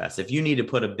cringe fest. If you need to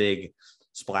put a big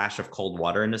splash of cold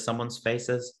water into someone's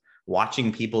faces,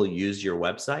 watching people use your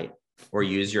website or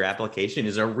use your application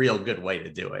is a real good way to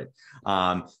do it.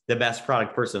 The best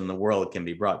product person in the world can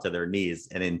be brought to their knees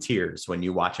and in tears when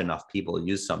you watch enough people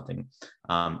use something in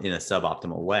a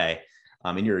suboptimal way.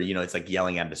 And it's like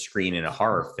yelling at the screen in a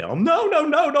horror film. No,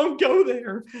 don't go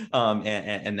there.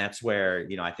 And that's where,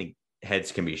 I think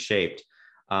heads can be shaped.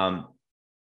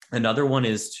 Another one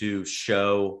is to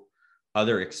show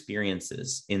other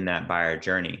experiences in that buyer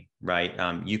journey, right?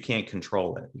 You can't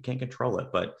control it.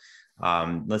 But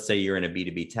let's say you're in a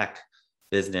B2B tech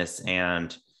business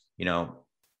and,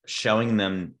 showing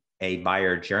them a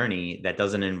buyer journey that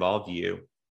doesn't involve you,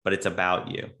 but it's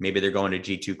about you. Maybe they're going to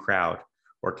G2 Crowd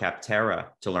or Capterra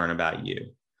to learn about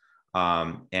you.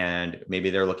 And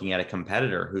maybe they're looking at a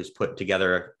competitor who's put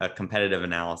together a competitive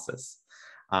analysis.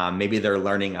 Maybe they're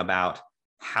learning about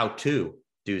how to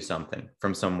do something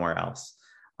from somewhere else.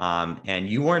 And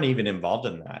you weren't even involved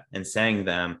in that, and saying to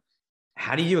them,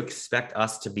 how do you expect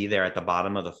us to be there at the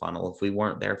bottom of the funnel if we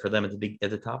weren't there for them at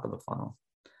the top of the funnel?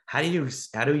 How do you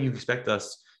expect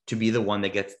us to be the one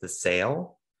that gets the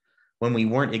sale when we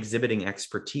weren't exhibiting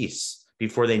expertise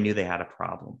before they knew they had a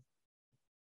problem?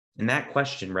 And that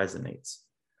question resonates.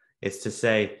 It's to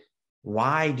say,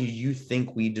 why do you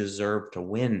think we deserve to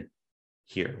win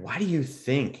here? Why do you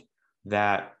think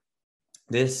that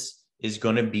this is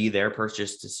going to be their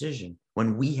purchase decision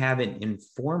when we haven't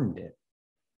informed it?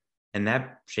 And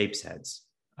that shapes heads.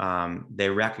 They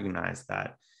recognize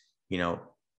that,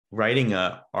 writing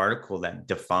an article that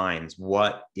defines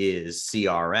what is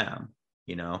CRM,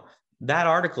 that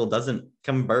article doesn't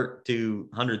convert to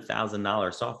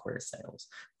 $100,000 software sales,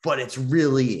 but it's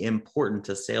really important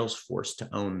to Salesforce to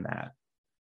own that.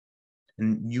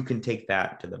 And you can take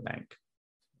that to the bank.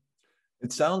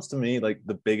 It sounds to me like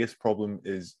the biggest problem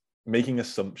is making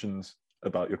assumptions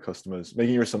about your customers,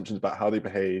 making your assumptions about how they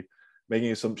behave,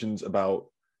 making assumptions about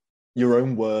your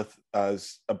own worth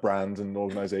as a brand and an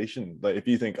organization. Like if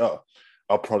you think, oh,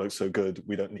 our product's so good,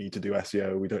 we don't need to do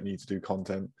SEO, we don't need to do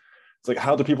content. It's like,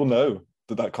 how do people know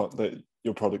that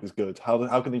your product is good?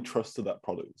 How can they trust that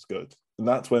product is good? And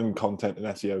that's when content and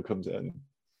SEO comes in.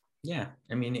 Yeah,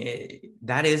 I mean,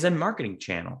 that is a marketing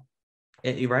channel,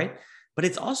 right? But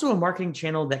it's also a marketing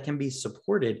channel that can be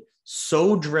supported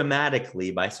so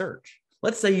dramatically by search.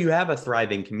 Let's say you have a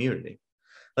thriving community.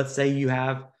 Let's say you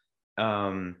have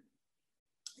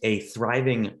a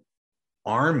thriving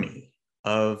army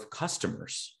of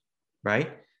customers,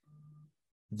 right?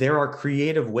 There are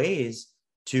creative ways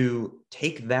to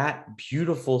take that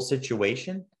beautiful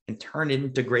situation and turn it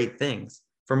into great things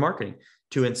for marketing,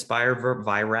 to inspire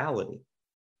virality,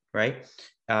 right?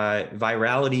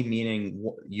 Virality meaning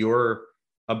you're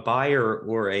a buyer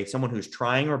or someone who's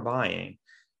trying or buying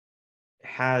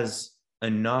has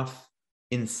enough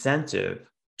incentive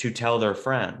to tell their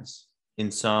friends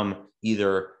in some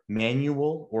either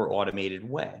manual or automated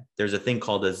way. There's a thing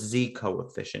called a Z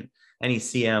coefficient. Any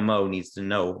CMO needs to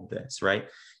know this, right?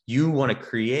 You want to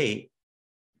create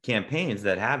campaigns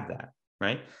that have that,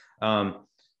 right?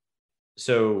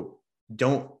 So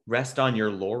don't rest on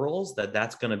your laurels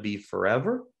that's going to be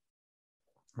forever,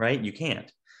 right? You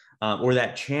can't. Or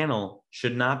that channel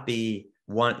should not be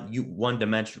one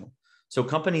dimensional. So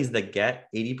companies that get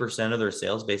 80% of their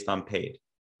sales based on paid,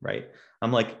 right?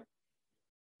 I'm like,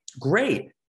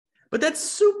 great, but that's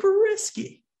super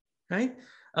risky, right?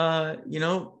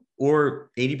 Or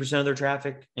 80% of their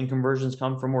traffic and conversions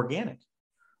come from organic,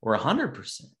 or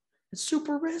 100%. It's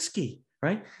super risky,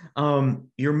 right?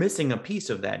 You're missing a piece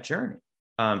of that journey.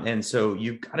 And so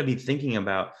you've got to be thinking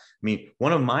about,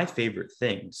 one of my favorite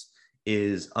things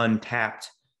is untapped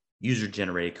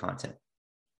user-generated content.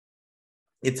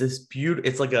 It's this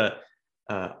it's like a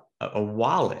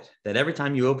wallet that every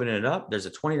time you open it up, there's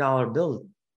a $20 bill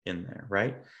in there,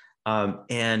 right?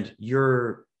 And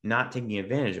you're not taking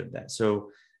advantage of that.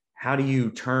 So how do you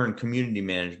turn community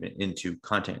management into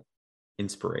content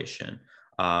inspiration?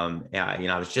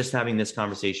 I was just having this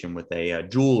conversation with a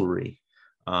jewelry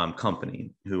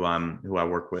company who I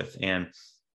work with, and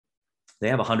they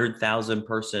have 100,000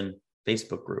 person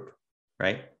Facebook group,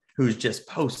 right? Who just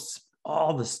posts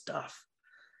all the stuff.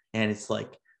 And it's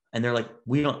like, and they're like,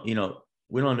 we don't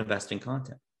invest in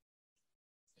content.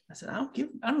 I said,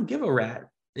 I don't give a rat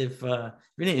if you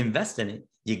didn't invest in it.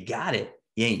 You got it,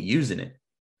 you ain't using it.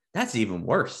 That's even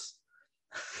worse.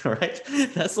 Right?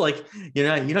 That's like, you're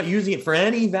not using it for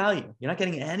any value. You're not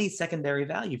getting any secondary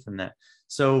value from that.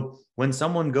 So when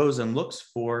someone goes and looks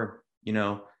for,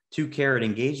 2-carat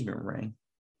engagement ring,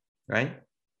 right?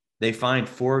 They find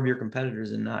 4 of your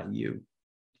competitors and not you.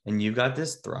 And you've got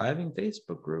this thriving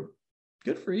Facebook group.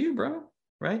 Good for you, bro.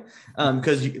 Right?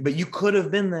 But you could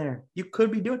have been there. You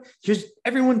could be doing, because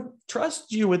everyone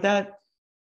trusts you with that,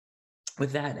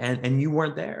 and you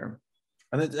weren't there.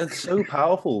 And it's so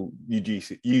powerful,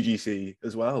 UGC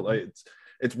as well. Like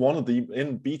it's one of the,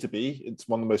 in B2B, it's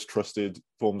one of the most trusted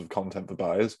forms of content for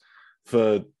buyers.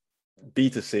 For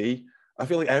B2C, I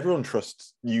feel like everyone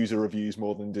trusts user reviews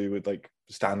more than do with like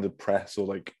standard press or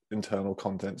like internal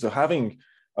content. So having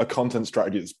a content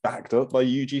strategy that's backed up by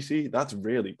UGC, that's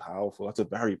really powerful. That's a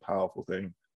very powerful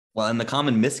thing. Well, and the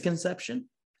common misconception,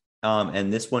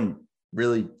 and this one,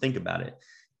 really think about it,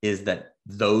 is that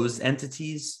those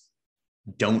entities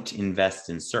don't invest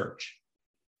in search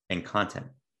and content.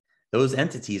 Those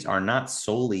entities are not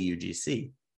solely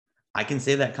UGC. I can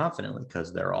say that confidently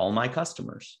because they're all my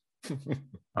customers.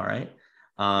 All right.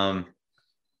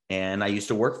 And I used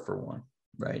to work for one,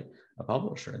 right? A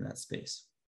publisher in that space.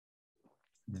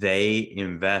 They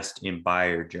invest in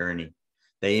buyer journey.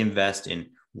 They invest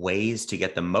in ways to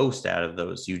get the most out of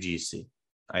those UGC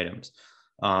items.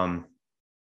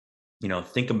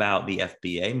 Think about the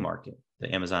FBA market,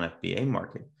 the Amazon FBA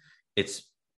market. It's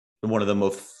one of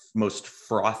the most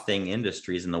frothing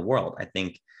industries in the world. I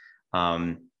think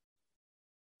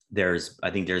there's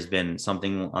been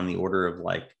something on the order of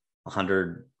like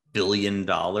 $100 billion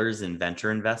in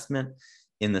venture investment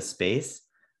in the space.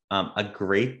 A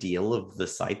great deal of the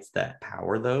sites that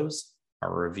power those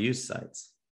are review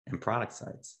sites and product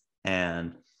sites.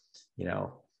 And,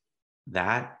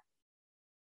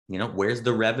 where's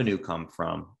the revenue come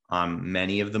from on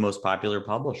many of the most popular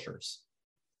publishers?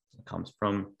 It comes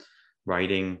from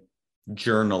writing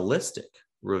journalistic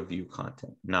review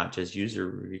content, not just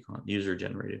user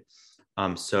generated.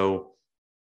 So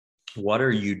what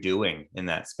are you doing in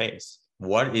that space?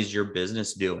 What is your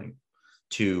business doing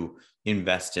to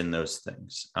invest in those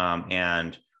things?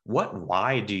 And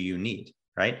why do you need,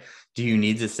 right? Do you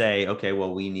need to say, okay,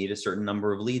 well, we need a certain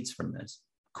number of leads from this?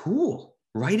 Cool.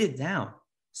 Write it down,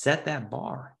 set that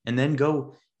bar, and then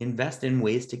go invest in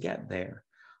ways to get there.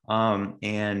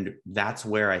 And that's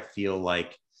where I feel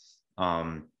like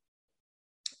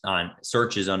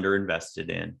search is underinvested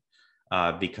in,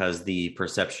 because the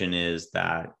perception is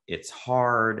that it's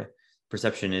hard.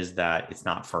 Perception is that it's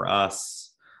not for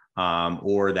us,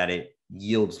 or that it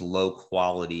yields low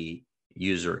quality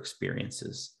user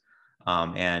experiences.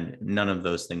 And none of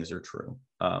those things are true.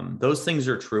 Those things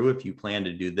are true if you plan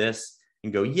to do this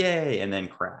and go, yay, and then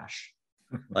crash.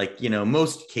 Like,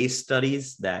 most case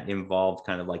studies that involve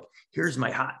kind of like, here's my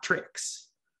hot tricks,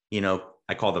 I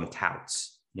call them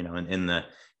touts,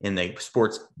 in the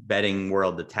sports betting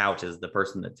world, the tout is the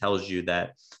person that tells you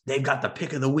that they've got the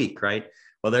pick of the week, right?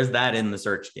 Well, there's that in the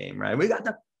search game, right? We got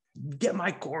to get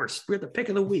my course. We're the pick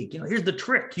of the week. Here's the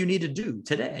trick you need to do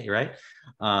today, right?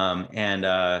 But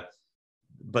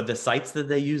the sites that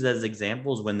they use as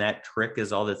examples when that trick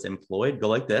is all that's employed go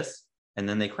like this, and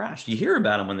then they crash. You hear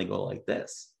about them when they go like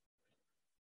this.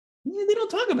 They don't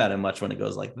talk about it much when it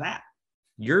goes like that.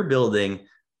 You're building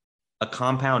a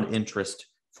compound interest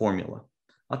formula.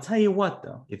 I'll tell you what,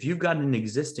 though, if you've got an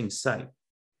existing site,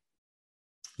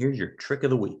 here's your trick of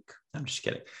the week. I'm just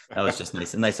kidding. That was just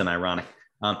nice and ironic.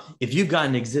 If you've got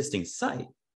an existing site,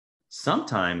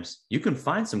 sometimes you can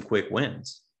find some quick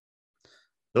wins.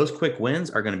 Those quick wins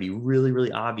are going to be really,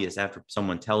 really obvious after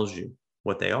someone tells you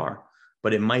what they are.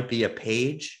 But it might be a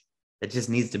page that just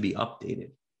needs to be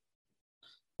updated,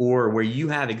 or where you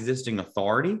have existing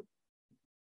authority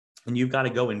and you've got to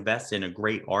go invest in a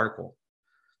great article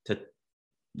to,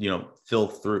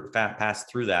 pass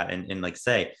through that and like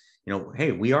say,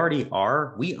 hey,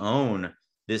 we own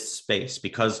this space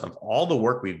because of all the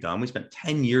work we've done. We spent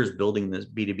 10 years building this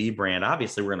B2B brand.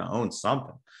 Obviously, we're going to own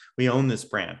something. We own this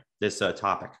brand, this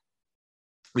topic.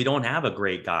 We don't have a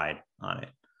great guide on it.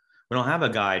 We don't have a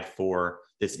guide for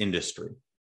this industry.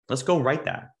 Let's go write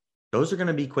that. Those are going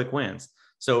to be quick wins.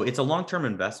 So it's a long-term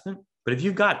investment, but if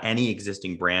you've got any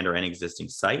existing brand or any existing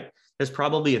site, there's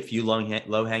probably a few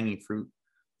low-hanging fruit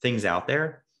things out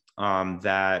there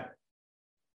that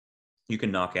you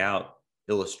can knock out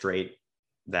illustrate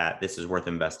that this is worth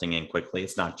investing in quickly.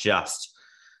 It's not just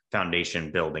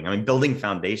foundation building. I mean, building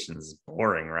foundations is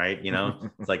boring, right? You know,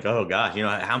 it's like, oh gosh, you know,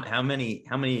 how many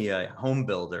home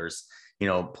builders, you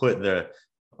know, put the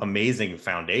amazing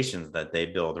foundations that they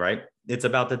build, right? It's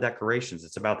about the decorations.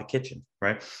 It's about the kitchen,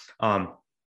 right?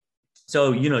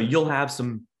 So, you know, you'll have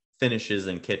some finishes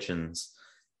and kitchens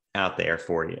out there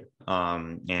for you.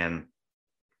 And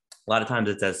a lot of times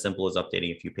it's as simple as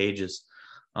updating a few pages.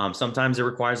 Sometimes it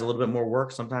requires a little bit more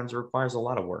work. Sometimes it requires a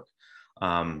lot of work.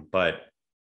 But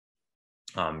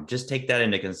just take that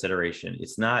into consideration.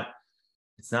 It's not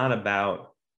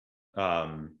about,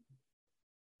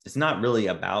 it's not really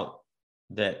about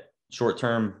that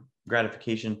short-term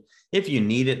gratification. If you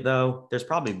need it though, there's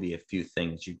probably be a few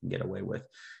things you can get away with.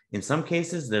 In some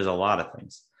cases, there's a lot of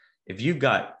things. If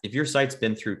your site's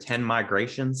been through 10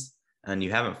 migrations and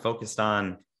you haven't focused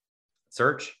on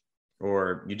search,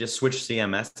 or you just switched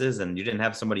CMSs and you didn't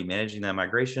have somebody managing that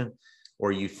migration,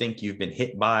 or you think you've been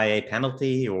hit by a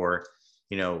penalty, or,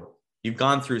 you know, you've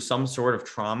gone through some sort of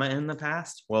trauma in the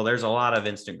past, well, there's a lot of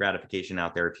instant gratification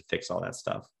out there if you fix all that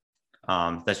stuff.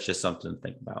 That's just something to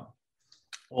think about.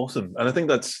 Awesome. And I think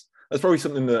that's probably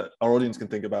something that our audience can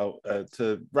think about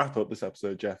to wrap up this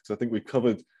episode, Jeff, because I think we've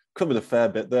covered a fair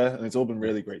bit there, and it's all been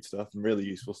really great stuff and really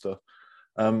useful stuff.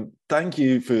 Thank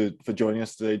you for joining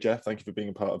us today, Jeff. Thank you for being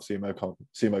a part of CMO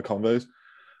Convos.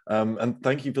 And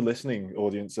thank you for listening,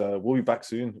 audience. We'll be back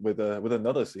soon with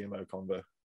another CMO Convo.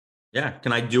 Yeah.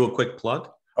 Can I do a quick plug?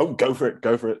 Oh, go for it.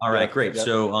 All right, great. Yeah.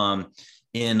 So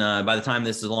by the time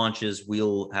this launches,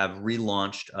 we'll have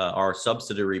relaunched our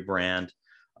subsidiary brand,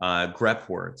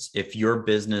 GrepWords. If your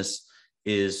business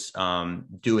is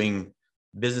doing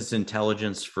business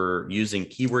intelligence for using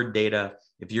keyword data,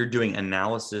 if you're doing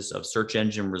analysis of search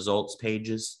engine results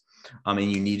pages, and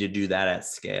you need to do that at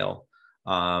scale,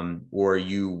 or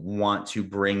you want to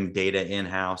bring data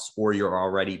in-house, or you're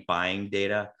already buying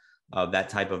data, that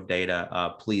type of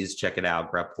data, please check it out,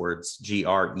 GrepWords,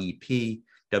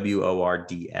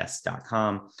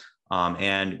 GrepWords.com.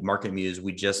 And Market Muse,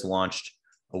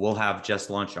 we'll have just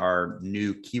launched our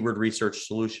new keyword research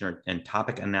solution and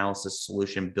topic analysis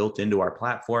solution built into our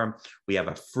platform. We have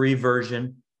a free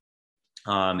version.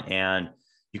 And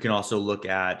you can also look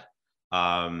at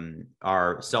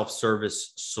our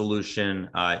self-service solution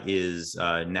is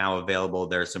now available.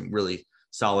 There's some really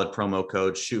solid promo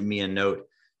codes. Shoot me a note,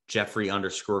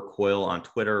 Jeffrey_Coyle on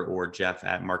Twitter, or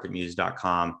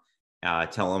Jeff@marketmuse.com.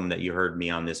 Tell them that you heard me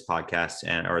on this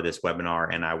podcast or this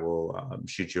webinar, and I will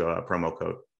shoot you a promo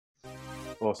code.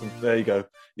 Awesome. There you go.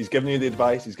 He's giving you the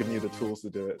advice. He's giving you the tools to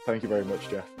do it. Thank you very much,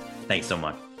 Jeff. Thanks so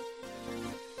much.